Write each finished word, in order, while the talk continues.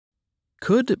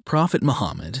Could Prophet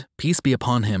Muhammad, peace be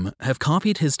upon him, have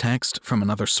copied his text from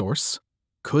another source?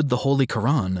 Could the Holy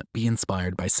Quran be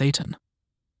inspired by Satan?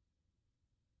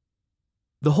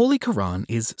 The Holy Quran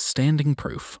is standing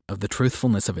proof of the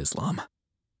truthfulness of Islam.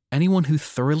 Anyone who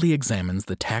thoroughly examines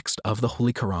the text of the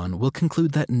Holy Quran will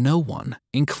conclude that no one,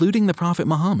 including the Prophet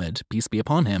Muhammad, peace be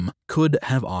upon him, could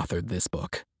have authored this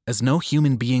book, as no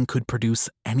human being could produce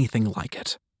anything like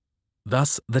it.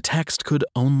 Thus, the text could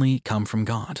only come from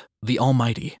God, the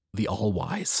Almighty, the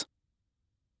All-Wise.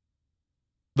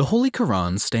 The Holy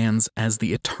Quran stands as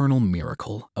the eternal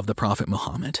miracle of the Prophet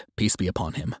Muhammad, peace be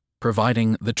upon him,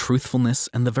 providing the truthfulness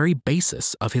and the very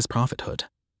basis of his prophethood.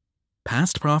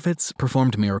 Past prophets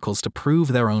performed miracles to prove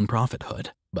their own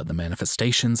prophethood, but the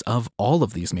manifestations of all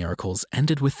of these miracles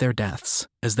ended with their deaths,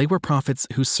 as they were prophets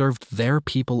who served their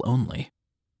people only.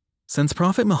 Since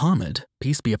Prophet Muhammad,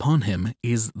 peace be upon him,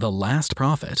 is the last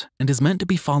prophet and is meant to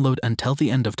be followed until the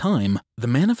end of time, the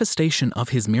manifestation of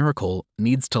his miracle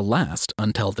needs to last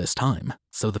until this time,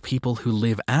 so the people who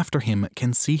live after him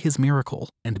can see his miracle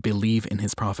and believe in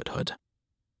his prophethood.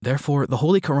 Therefore, the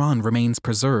Holy Quran remains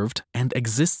preserved and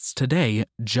exists today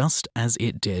just as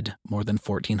it did more than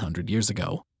 1400 years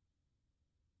ago.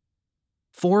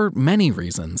 For many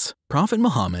reasons, Prophet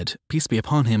Muhammad, peace be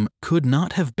upon him, could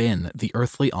not have been the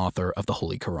earthly author of the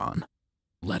Holy Quran.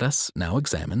 Let us now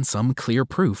examine some clear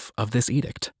proof of this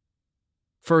edict.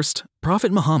 First,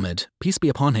 Prophet Muhammad, peace be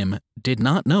upon him, did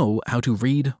not know how to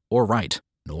read or write,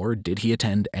 nor did he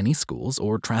attend any schools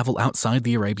or travel outside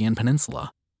the Arabian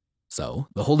Peninsula. So,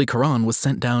 the Holy Quran was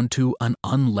sent down to an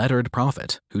unlettered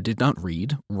prophet who did not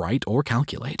read, write, or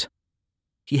calculate.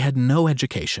 He had no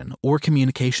education or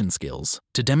communication skills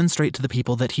to demonstrate to the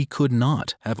people that he could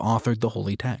not have authored the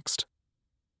holy text.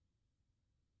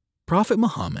 Prophet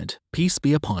Muhammad, peace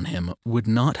be upon him, would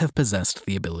not have possessed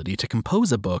the ability to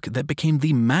compose a book that became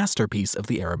the masterpiece of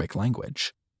the Arabic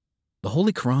language. The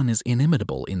Holy Quran is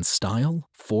inimitable in style,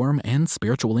 form, and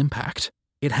spiritual impact.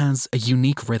 It has a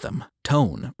unique rhythm,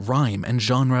 tone, rhyme, and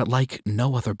genre like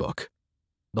no other book.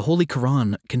 The Holy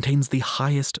Quran contains the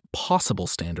highest possible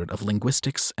standard of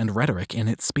linguistics and rhetoric in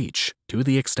its speech, to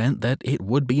the extent that it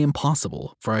would be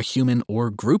impossible for a human or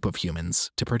group of humans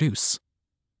to produce.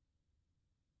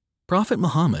 Prophet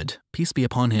Muhammad, peace be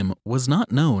upon him, was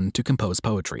not known to compose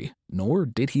poetry, nor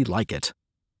did he like it.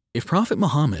 If Prophet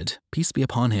Muhammad, peace be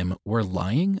upon him, were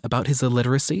lying about his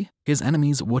illiteracy, his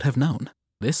enemies would have known.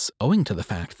 This owing to the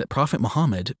fact that Prophet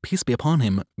Muhammad, peace be upon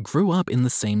him, grew up in the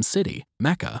same city,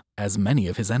 Mecca, as many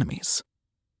of his enemies.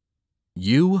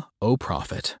 You, O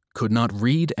Prophet, could not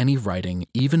read any writing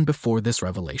even before this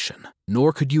revelation,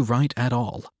 nor could you write at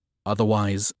all.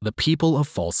 Otherwise, the people of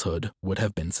falsehood would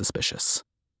have been suspicious.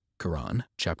 Quran,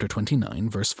 chapter 29,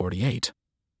 verse 48.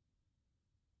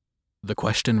 The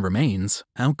question remains,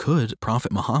 how could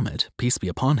Prophet Muhammad, peace be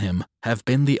upon him, have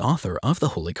been the author of the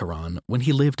Holy Quran when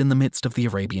he lived in the midst of the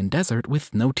Arabian desert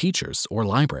with no teachers or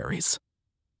libraries?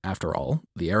 After all,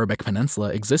 the Arabic Peninsula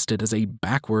existed as a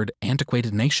backward,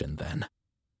 antiquated nation then.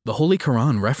 The Holy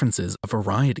Quran references a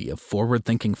variety of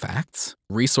forward-thinking facts,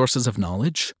 resources of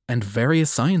knowledge, and various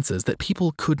sciences that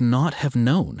people could not have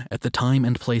known at the time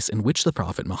and place in which the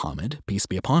Prophet Muhammad, peace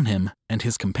be upon him, and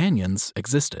his companions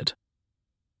existed.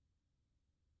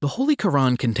 The Holy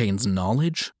Quran contains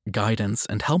knowledge, guidance,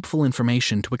 and helpful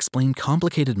information to explain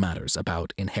complicated matters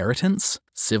about inheritance,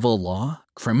 civil law,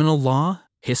 criminal law,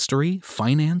 history,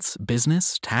 finance,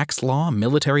 business, tax law,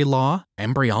 military law,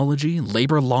 embryology,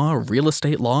 labor law, real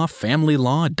estate law, family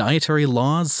law, dietary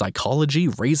laws, psychology,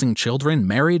 raising children,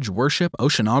 marriage, worship,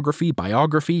 oceanography,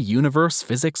 biography, universe,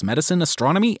 physics, medicine,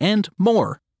 astronomy, and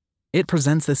more. It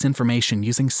presents this information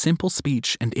using simple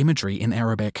speech and imagery in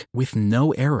Arabic with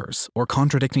no errors or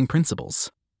contradicting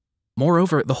principles.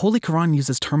 Moreover, the Holy Quran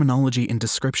uses terminology and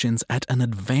descriptions at an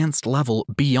advanced level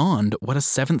beyond what a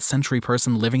 7th century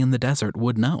person living in the desert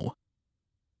would know.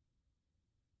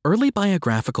 Early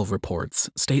biographical reports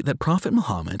state that Prophet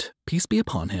Muhammad, peace be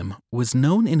upon him, was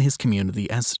known in his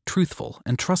community as truthful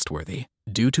and trustworthy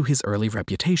due to his early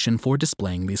reputation for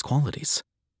displaying these qualities.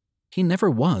 He never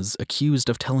was accused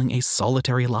of telling a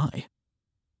solitary lie.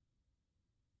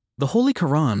 The Holy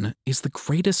Quran is the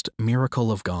greatest miracle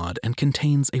of God and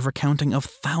contains a recounting of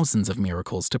thousands of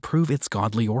miracles to prove its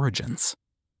godly origins.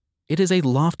 It is a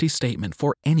lofty statement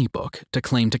for any book to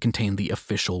claim to contain the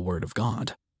official word of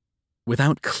God.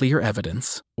 Without clear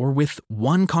evidence, or with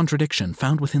one contradiction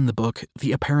found within the book,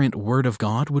 the apparent word of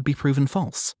God would be proven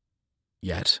false.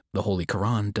 Yet, the Holy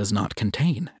Quran does not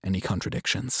contain any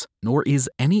contradictions, nor is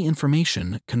any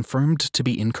information confirmed to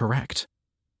be incorrect.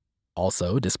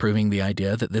 Also disproving the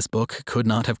idea that this book could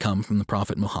not have come from the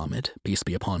Prophet Muhammad, peace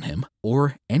be upon him,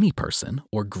 or any person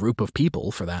or group of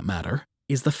people for that matter,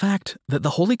 is the fact that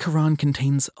the Holy Quran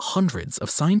contains hundreds of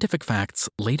scientific facts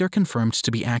later confirmed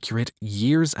to be accurate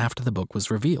years after the book was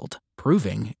revealed,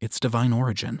 proving its divine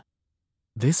origin.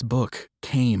 This book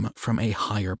came from a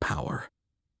higher power.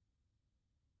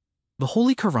 The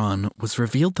Holy Quran was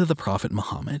revealed to the Prophet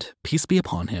Muhammad, peace be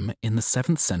upon him, in the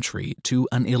 7th century to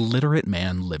an illiterate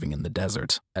man living in the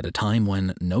desert, at a time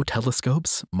when no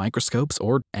telescopes, microscopes,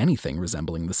 or anything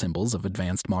resembling the symbols of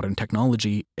advanced modern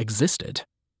technology existed.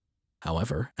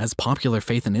 However, as popular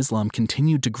faith in Islam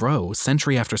continued to grow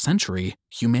century after century,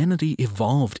 humanity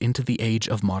evolved into the age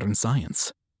of modern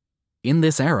science. In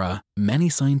this era, many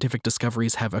scientific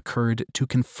discoveries have occurred to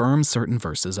confirm certain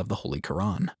verses of the Holy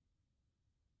Quran.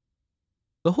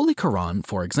 The Holy Quran,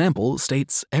 for example,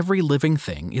 states every living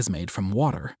thing is made from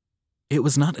water. It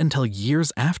was not until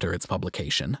years after its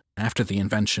publication, after the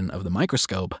invention of the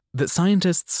microscope, that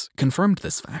scientists confirmed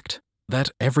this fact,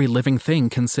 that every living thing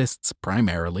consists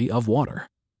primarily of water.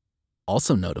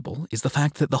 Also notable is the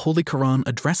fact that the Holy Quran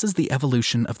addresses the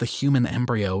evolution of the human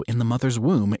embryo in the mother's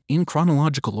womb in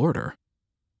chronological order.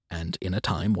 And in a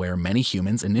time where many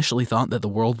humans initially thought that the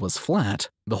world was flat,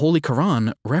 the Holy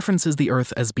Quran references the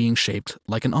earth as being shaped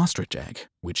like an ostrich egg,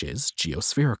 which is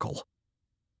geospherical.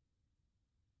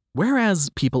 Whereas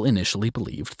people initially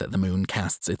believed that the moon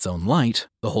casts its own light,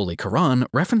 the Holy Quran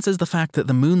references the fact that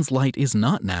the moon's light is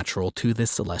not natural to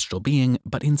this celestial being,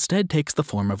 but instead takes the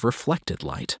form of reflected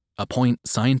light, a point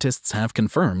scientists have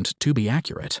confirmed to be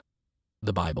accurate.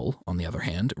 The Bible, on the other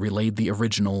hand, relayed the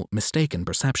original mistaken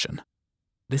perception.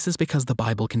 This is because the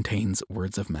Bible contains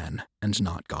words of men and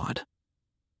not God.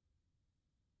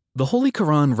 The Holy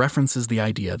Quran references the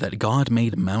idea that God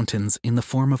made mountains in the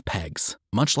form of pegs,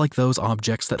 much like those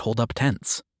objects that hold up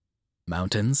tents.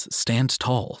 Mountains stand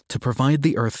tall to provide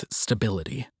the earth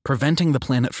stability, preventing the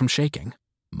planet from shaking,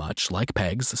 much like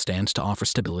pegs stand to offer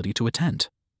stability to a tent.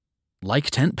 Like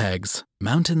tent pegs,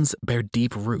 mountains bear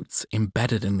deep roots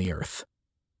embedded in the earth.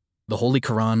 The Holy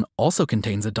Quran also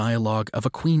contains a dialogue of a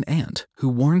queen ant who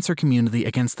warns her community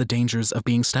against the dangers of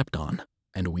being stepped on.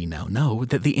 And we now know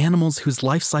that the animals whose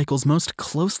life cycles most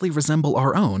closely resemble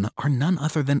our own are none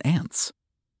other than ants.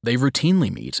 They routinely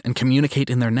meet and communicate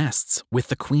in their nests, with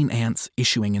the queen ants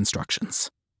issuing instructions.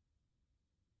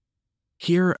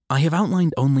 Here, I have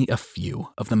outlined only a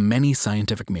few of the many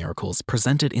scientific miracles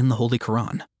presented in the Holy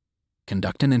Quran.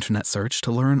 Conduct an internet search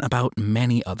to learn about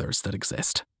many others that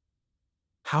exist.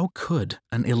 How could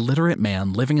an illiterate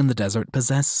man living in the desert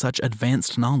possess such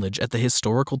advanced knowledge at the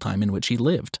historical time in which he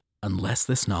lived, unless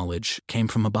this knowledge came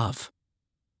from above?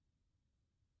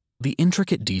 The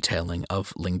intricate detailing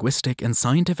of linguistic and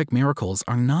scientific miracles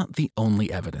are not the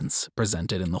only evidence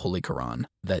presented in the Holy Quran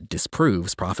that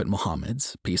disproves Prophet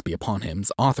Muhammad's, peace be upon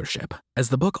him's, authorship, as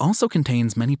the book also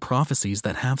contains many prophecies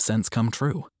that have since come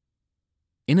true.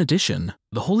 In addition,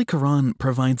 the Holy Quran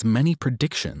provides many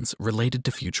predictions related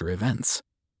to future events.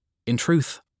 In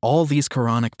truth, all these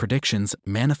Quranic predictions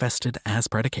manifested as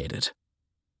predicated.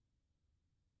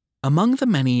 Among the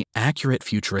many accurate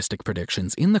futuristic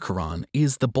predictions in the Quran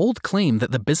is the bold claim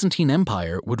that the Byzantine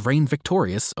Empire would reign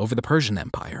victorious over the Persian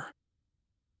Empire.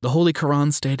 The Holy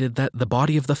Quran stated that the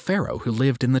body of the pharaoh who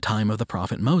lived in the time of the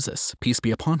prophet Moses, peace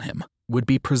be upon him, would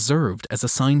be preserved as a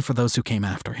sign for those who came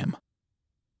after him.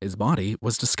 His body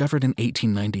was discovered in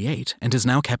 1898 and is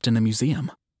now kept in a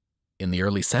museum. In the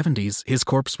early 70s, his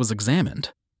corpse was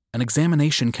examined. An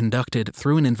examination conducted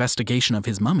through an investigation of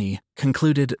his mummy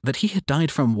concluded that he had died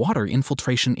from water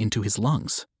infiltration into his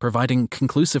lungs, providing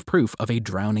conclusive proof of a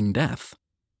drowning death.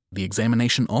 The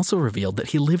examination also revealed that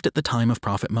he lived at the time of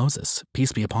Prophet Moses,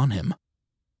 peace be upon him.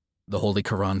 The Holy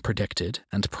Quran predicted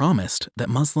and promised that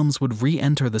Muslims would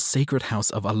re-enter the sacred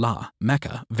house of Allah,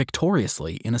 Mecca,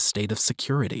 victoriously in a state of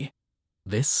security.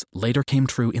 This later came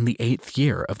true in the 8th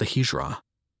year of the Hijrah.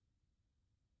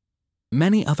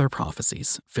 Many other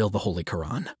prophecies fill the Holy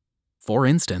Quran. For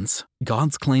instance,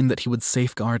 God's claim that he would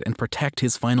safeguard and protect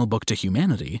his final book to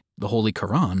humanity, the Holy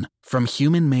Quran, from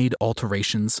human-made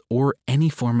alterations or any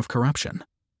form of corruption.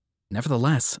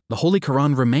 Nevertheless, the Holy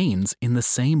Quran remains in the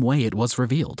same way it was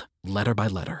revealed, letter by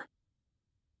letter.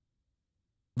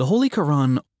 The Holy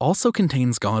Quran also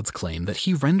contains God's claim that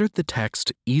he rendered the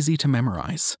text easy to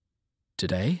memorize.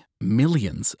 Today,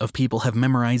 millions of people have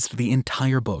memorized the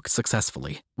entire book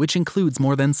successfully, which includes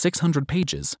more than 600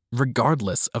 pages,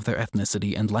 regardless of their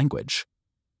ethnicity and language.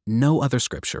 No other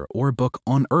scripture or book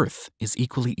on earth is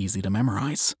equally easy to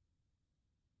memorize.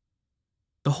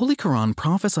 The Holy Quran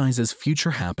prophesies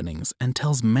future happenings and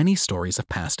tells many stories of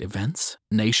past events,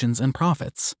 nations, and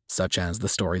prophets, such as the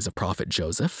stories of Prophet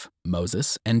Joseph,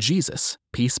 Moses, and Jesus,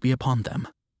 peace be upon them.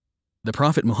 The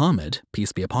Prophet Muhammad,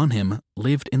 peace be upon him,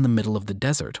 lived in the middle of the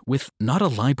desert with not a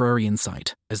library in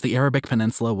sight, as the Arabic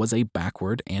Peninsula was a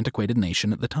backward, antiquated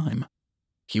nation at the time.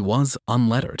 He was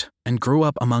unlettered and grew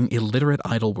up among illiterate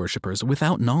idol worshippers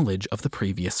without knowledge of the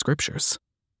previous scriptures.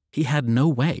 He had no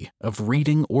way of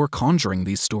reading or conjuring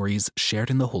these stories shared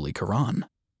in the Holy Quran.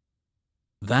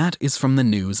 That is from the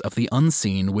news of the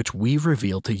unseen which we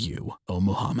reveal to you, O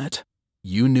Muhammad.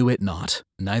 You knew it not,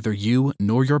 neither you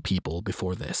nor your people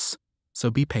before this. So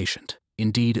be patient.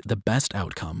 Indeed, the best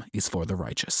outcome is for the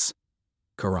righteous.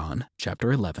 Quran,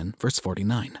 chapter 11, verse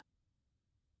 49.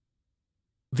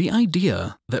 The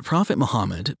idea that Prophet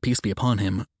Muhammad, peace be upon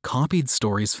him, copied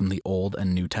stories from the Old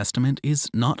and New Testament is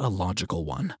not a logical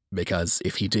one, because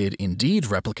if he did indeed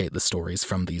replicate the stories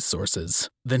from these sources,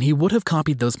 then he would have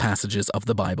copied those passages of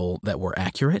the Bible that were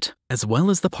accurate, as well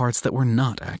as the parts that were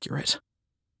not accurate.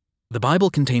 The Bible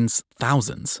contains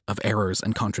thousands of errors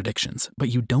and contradictions, but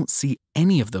you don't see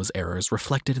any of those errors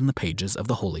reflected in the pages of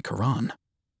the Holy Quran.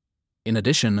 In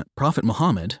addition, Prophet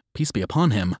Muhammad, peace be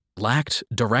upon him, lacked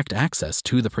direct access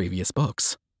to the previous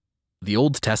books. The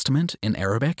Old Testament in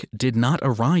Arabic did not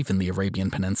arrive in the Arabian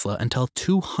Peninsula until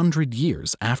 200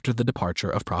 years after the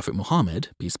departure of Prophet Muhammad,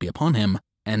 peace be upon him,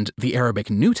 and the Arabic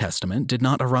New Testament did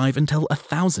not arrive until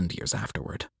 1,000 years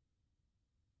afterward.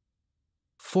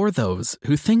 For those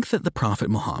who think that the Prophet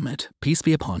Muhammad, peace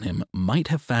be upon him, might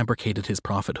have fabricated his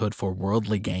prophethood for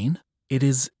worldly gain, it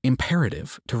is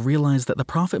imperative to realize that the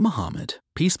Prophet Muhammad,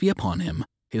 peace be upon him,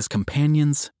 his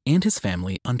companions, and his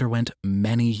family underwent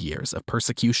many years of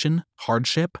persecution,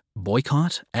 hardship,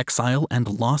 boycott, exile,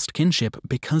 and lost kinship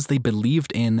because they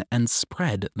believed in and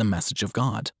spread the message of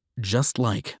God, just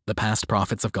like the past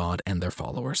prophets of God and their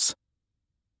followers.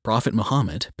 Prophet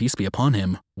Muhammad, peace be upon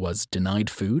him, was denied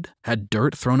food, had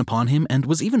dirt thrown upon him, and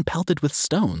was even pelted with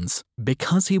stones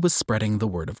because he was spreading the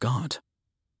word of God.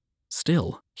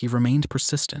 Still, he remained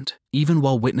persistent, even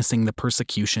while witnessing the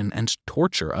persecution and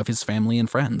torture of his family and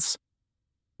friends.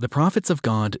 The prophets of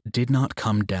God did not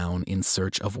come down in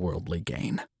search of worldly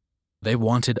gain. They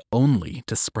wanted only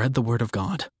to spread the word of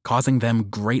God, causing them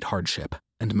great hardship,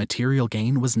 and material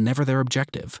gain was never their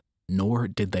objective, nor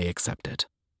did they accept it.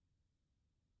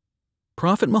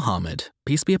 Prophet Muhammad,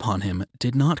 peace be upon him,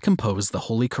 did not compose the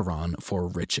Holy Quran for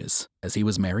riches, as he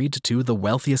was married to the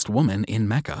wealthiest woman in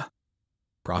Mecca.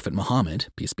 Prophet Muhammad,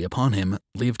 peace be upon him,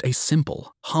 lived a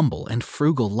simple, humble, and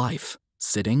frugal life,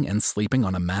 sitting and sleeping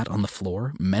on a mat on the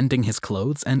floor, mending his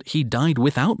clothes, and he died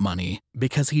without money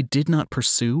because he did not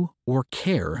pursue or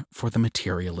care for the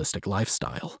materialistic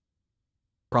lifestyle.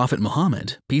 Prophet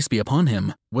Muhammad, peace be upon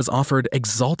him, was offered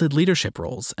exalted leadership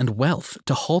roles and wealth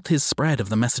to halt his spread of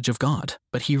the message of God,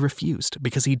 but he refused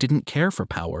because he didn't care for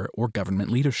power or government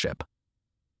leadership.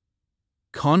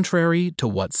 Contrary to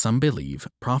what some believe,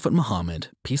 Prophet Muhammad,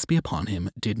 peace be upon him,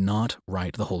 did not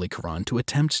write the Holy Quran to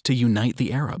attempt to unite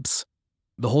the Arabs.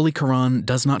 The Holy Quran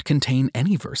does not contain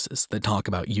any verses that talk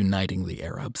about uniting the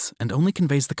Arabs, and only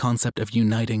conveys the concept of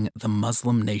uniting the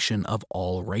Muslim nation of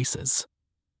all races.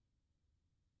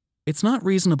 It's not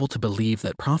reasonable to believe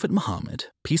that Prophet Muhammad,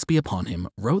 peace be upon him,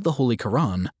 wrote the Holy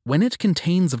Quran when it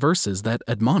contains verses that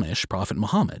admonish Prophet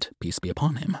Muhammad, peace be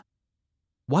upon him.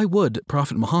 Why would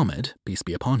Prophet Muhammad, peace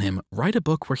be upon him, write a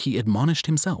book where he admonished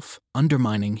himself,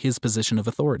 undermining his position of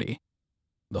authority?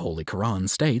 The Holy Quran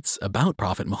states about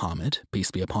Prophet Muhammad, peace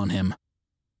be upon him,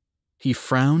 he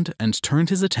frowned and turned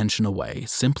his attention away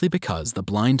simply because the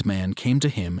blind man came to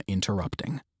him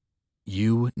interrupting.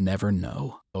 You never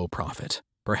know, O Prophet.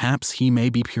 Perhaps he may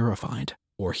be purified,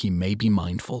 or he may be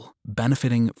mindful,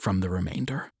 benefiting from the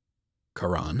remainder.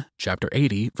 Quran, chapter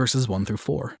 80, verses 1 through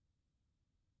 4.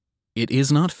 It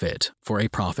is not fit for a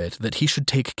prophet that he should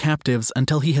take captives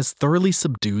until he has thoroughly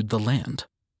subdued the land.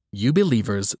 You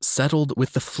believers settled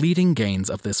with the fleeting gains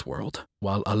of this world,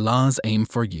 while Allah's aim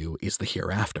for you is the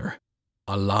hereafter.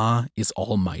 Allah is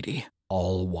almighty,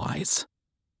 all-wise.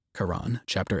 Quran,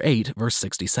 chapter 8, verse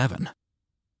 67.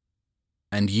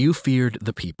 And you feared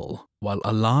the people, while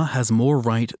Allah has more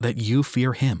right that you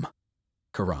fear him.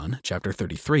 Quran, chapter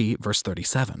 33, verse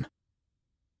 37.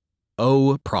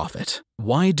 O Prophet,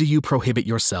 why do you prohibit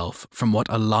yourself from what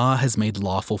Allah has made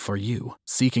lawful for you,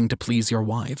 seeking to please your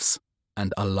wives?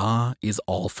 And Allah is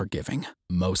all-forgiving,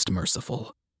 most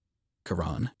merciful.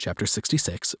 Quran, chapter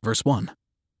 66, verse 1.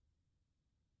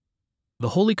 The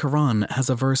Holy Quran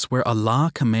has a verse where Allah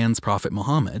commands Prophet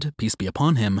Muhammad, peace be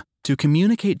upon him, to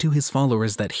communicate to his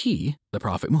followers that he, the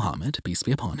Prophet Muhammad, peace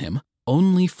be upon him,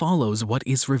 only follows what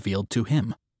is revealed to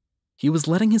him. He was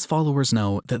letting his followers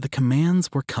know that the commands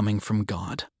were coming from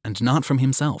God and not from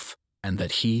himself, and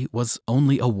that he was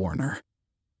only a warner.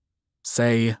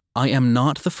 Say, I am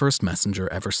not the first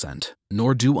messenger ever sent,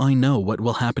 nor do I know what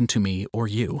will happen to me or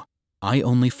you. I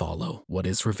only follow what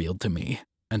is revealed to me,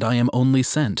 and I am only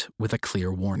sent with a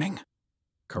clear warning.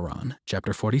 Quran,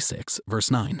 chapter 46, verse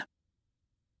 9.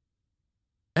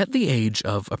 At the age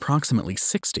of approximately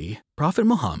 60, Prophet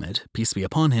Muhammad, peace be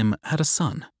upon him, had a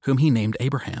son, whom he named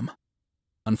Abraham.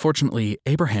 Unfortunately,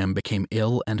 Abraham became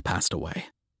ill and passed away.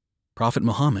 Prophet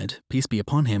Muhammad, peace be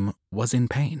upon him, was in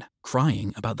pain,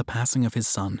 crying about the passing of his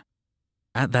son.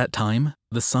 At that time,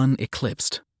 the sun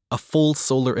eclipsed, a full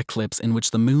solar eclipse in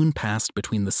which the moon passed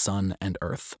between the sun and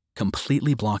earth,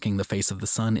 completely blocking the face of the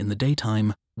sun in the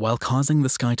daytime while causing the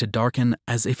sky to darken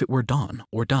as if it were dawn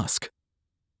or dusk.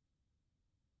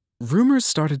 Rumors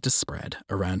started to spread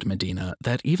around Medina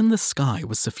that even the sky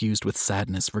was suffused with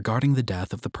sadness regarding the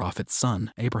death of the Prophet's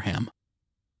son, Abraham.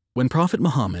 When Prophet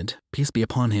Muhammad, peace be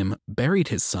upon him, buried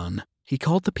his son, he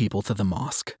called the people to the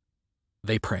mosque.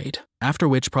 They prayed, after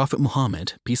which Prophet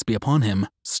Muhammad, peace be upon him,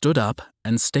 stood up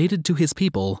and stated to his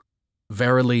people,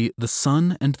 "Verily, the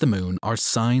sun and the moon are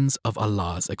signs of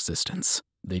Allah's existence.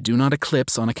 They do not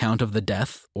eclipse on account of the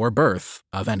death or birth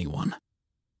of anyone."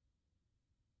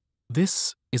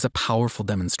 This is a powerful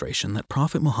demonstration that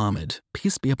Prophet Muhammad,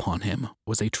 peace be upon him,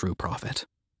 was a true prophet.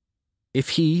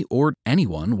 If he or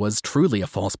anyone was truly a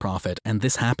false prophet and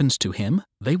this happened to him,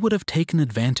 they would have taken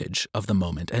advantage of the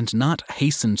moment and not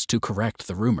hastened to correct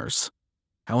the rumors.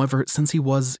 However, since he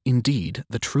was indeed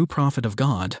the true prophet of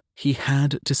God, he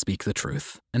had to speak the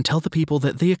truth and tell the people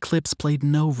that the eclipse played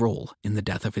no role in the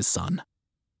death of his son.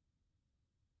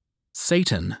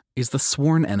 Satan is the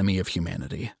sworn enemy of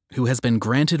humanity, who has been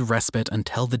granted respite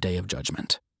until the day of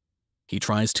judgment. He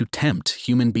tries to tempt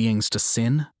human beings to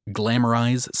sin,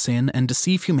 glamorize sin, and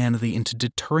deceive humanity into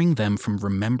deterring them from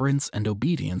remembrance and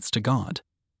obedience to God.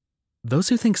 Those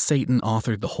who think Satan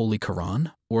authored the Holy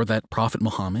Quran, or that Prophet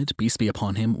Muhammad, peace be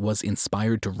upon him, was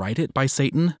inspired to write it by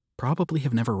Satan, probably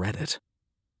have never read it.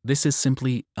 This is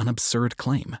simply an absurd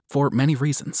claim, for many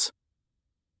reasons.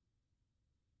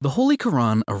 The Holy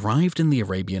Quran arrived in the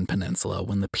Arabian Peninsula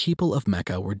when the people of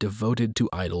Mecca were devoted to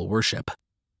idol worship.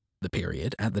 The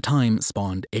period at the time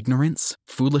spawned ignorance,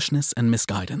 foolishness, and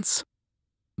misguidance.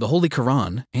 The Holy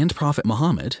Quran and Prophet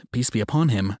Muhammad, peace be upon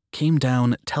him, came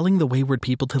down telling the wayward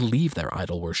people to leave their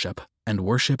idol worship and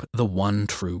worship the one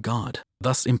true God,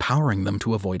 thus empowering them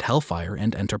to avoid hellfire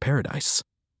and enter paradise.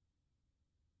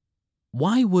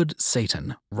 Why would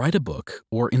Satan write a book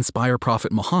or inspire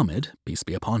Prophet Muhammad, peace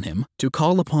be upon him, to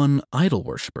call upon idol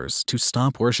worshippers to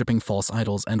stop worshipping false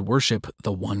idols and worship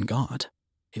the one God?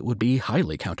 It would be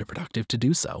highly counterproductive to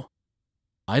do so.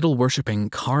 Idol worshipping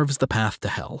carves the path to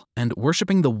hell, and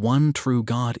worshipping the one true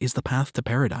God is the path to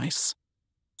paradise.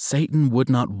 Satan would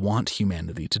not want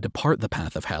humanity to depart the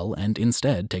path of hell and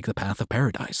instead take the path of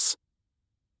paradise.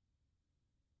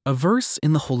 A verse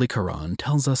in the Holy Quran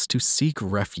tells us to seek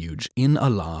refuge in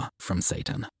Allah from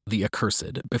Satan, the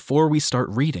accursed, before we start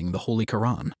reading the Holy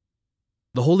Quran.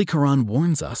 The Holy Quran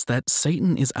warns us that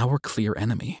Satan is our clear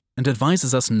enemy and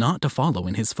advises us not to follow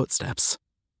in his footsteps.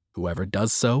 Whoever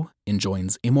does so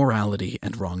enjoins immorality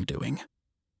and wrongdoing.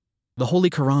 The Holy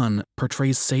Quran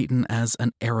portrays Satan as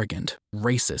an arrogant,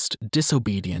 racist,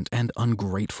 disobedient, and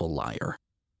ungrateful liar.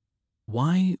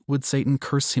 Why would Satan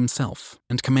curse himself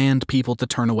and command people to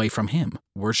turn away from him,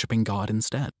 worshiping God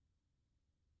instead?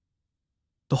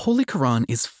 The Holy Quran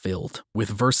is filled with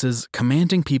verses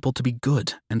commanding people to be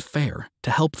good and fair,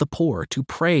 to help the poor, to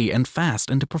pray and fast,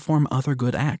 and to perform other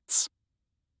good acts.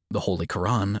 The Holy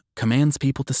Quran commands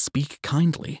people to speak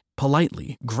kindly,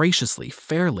 politely, graciously,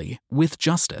 fairly, with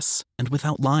justice, and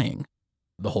without lying.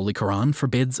 The Holy Quran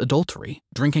forbids adultery,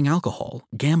 drinking alcohol,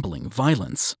 gambling,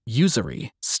 violence,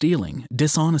 usury, stealing,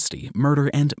 dishonesty, murder,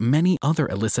 and many other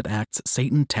illicit acts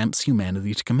Satan tempts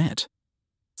humanity to commit.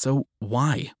 So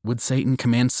why would Satan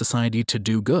command society to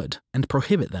do good and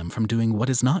prohibit them from doing what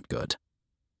is not good?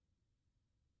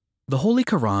 The Holy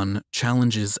Quran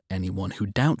challenges anyone who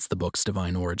doubts the book's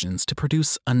divine origins to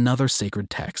produce another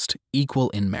sacred text equal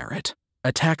in merit.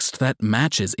 A text that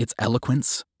matches its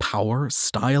eloquence, power,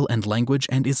 style, and language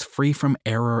and is free from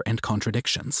error and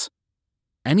contradictions.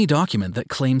 Any document that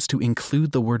claims to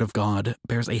include the Word of God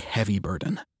bears a heavy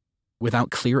burden. Without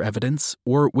clear evidence,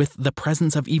 or with the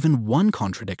presence of even one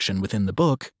contradiction within the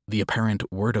book, the apparent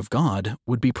Word of God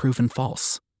would be proven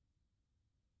false.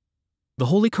 The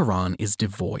Holy Quran is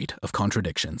devoid of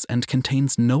contradictions and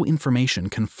contains no information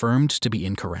confirmed to be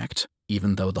incorrect,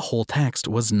 even though the whole text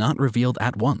was not revealed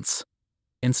at once.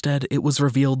 Instead, it was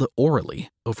revealed orally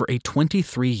over a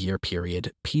 23-year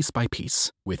period, piece by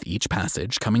piece, with each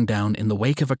passage coming down in the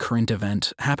wake of a current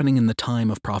event happening in the time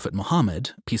of Prophet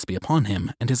Muhammad, peace be upon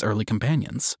him, and his early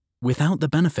companions, without the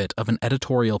benefit of an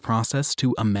editorial process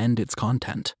to amend its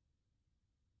content.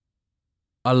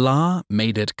 Allah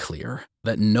made it clear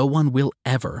that no one will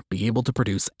ever be able to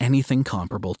produce anything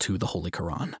comparable to the Holy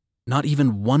Quran, not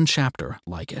even one chapter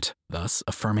like it, thus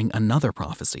affirming another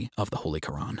prophecy of the Holy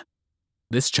Quran.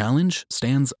 This challenge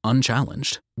stands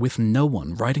unchallenged, with no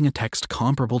one writing a text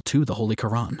comparable to the Holy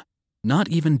Quran, not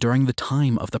even during the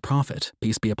time of the Prophet,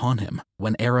 peace be upon him,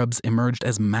 when Arabs emerged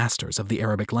as masters of the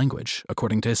Arabic language,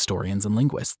 according to historians and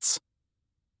linguists.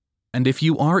 And if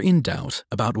you are in doubt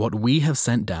about what we have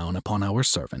sent down upon our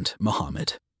servant,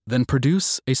 Muhammad, then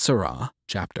produce a surah,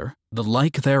 chapter, the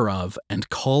like thereof, and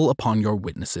call upon your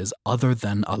witnesses other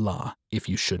than Allah, if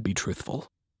you should be truthful.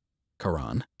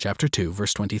 Quran, chapter 2,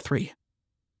 verse 23.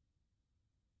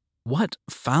 What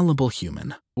fallible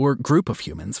human, or group of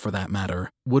humans for that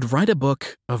matter, would write a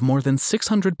book of more than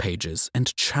 600 pages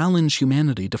and challenge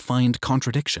humanity to find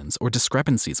contradictions or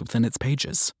discrepancies within its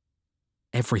pages?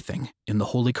 Everything in the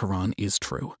Holy Quran is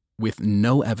true, with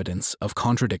no evidence of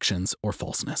contradictions or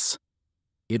falseness.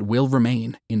 It will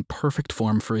remain in perfect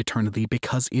form for eternity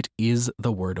because it is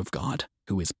the Word of God,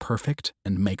 who is perfect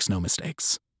and makes no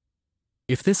mistakes.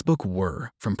 If this book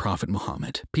were from Prophet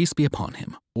Muhammad, peace be upon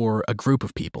him, or a group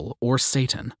of people, or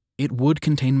Satan, it would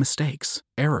contain mistakes,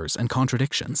 errors, and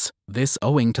contradictions, this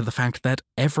owing to the fact that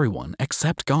everyone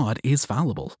except God is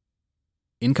fallible.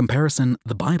 In comparison,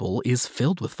 the Bible is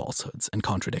filled with falsehoods and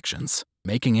contradictions,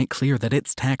 making it clear that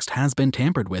its text has been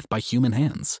tampered with by human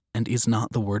hands and is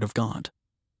not the Word of God.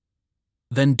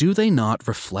 Then do they not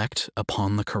reflect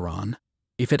upon the Quran?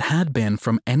 If it had been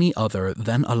from any other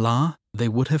than Allah, they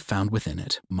would have found within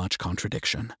it much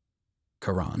contradiction.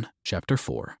 Quran, chapter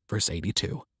 4, verse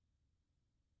 82.